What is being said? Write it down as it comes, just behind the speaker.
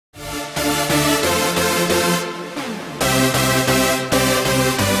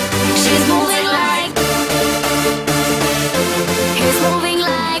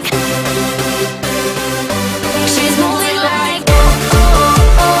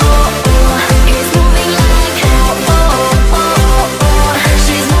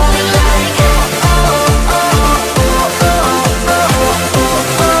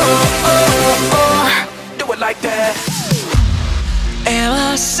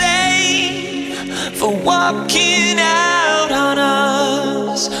for walking out on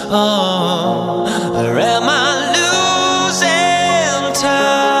us? Oh, or am I losing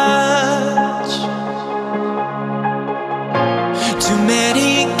touch? Too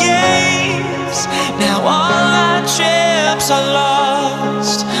many games, now all our chips are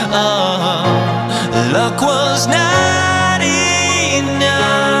lost. Oh, luck was not enough.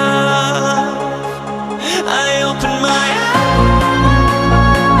 I opened my eyes.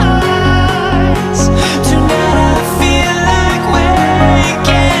 Tonight I feel like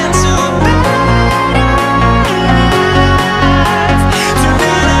waking to a better life.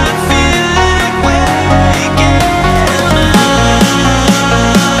 Tonight I feel like waking up.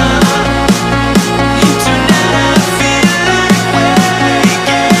 Tonight I feel like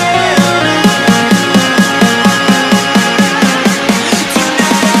waking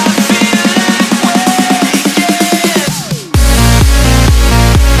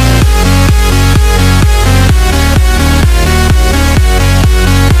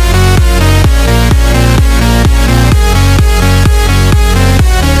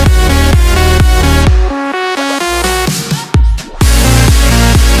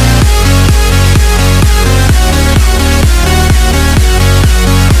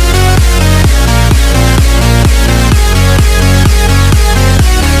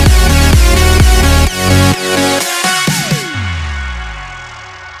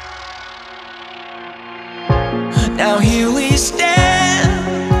now here we stand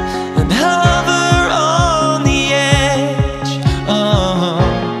and hover on the edge.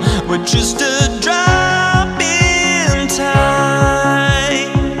 Oh, we're just a drop in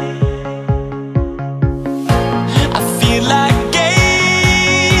time. I feel like I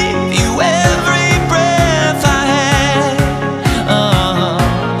gave you every breath I had.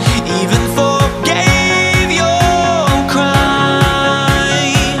 Even forgave your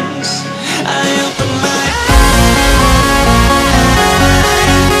crimes. I opened my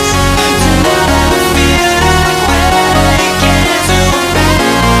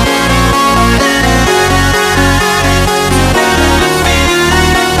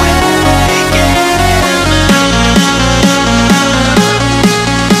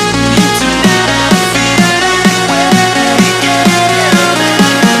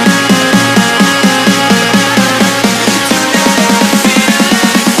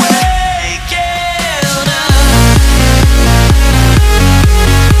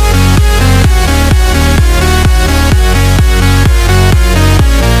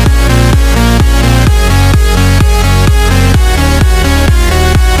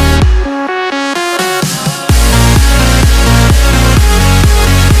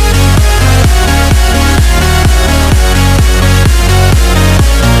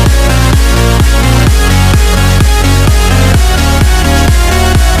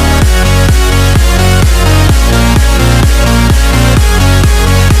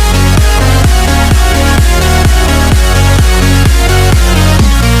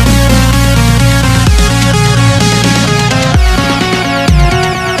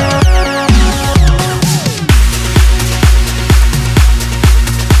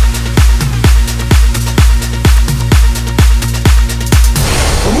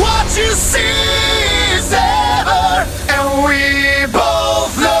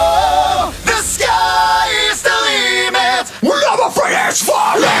It's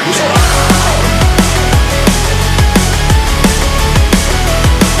falling.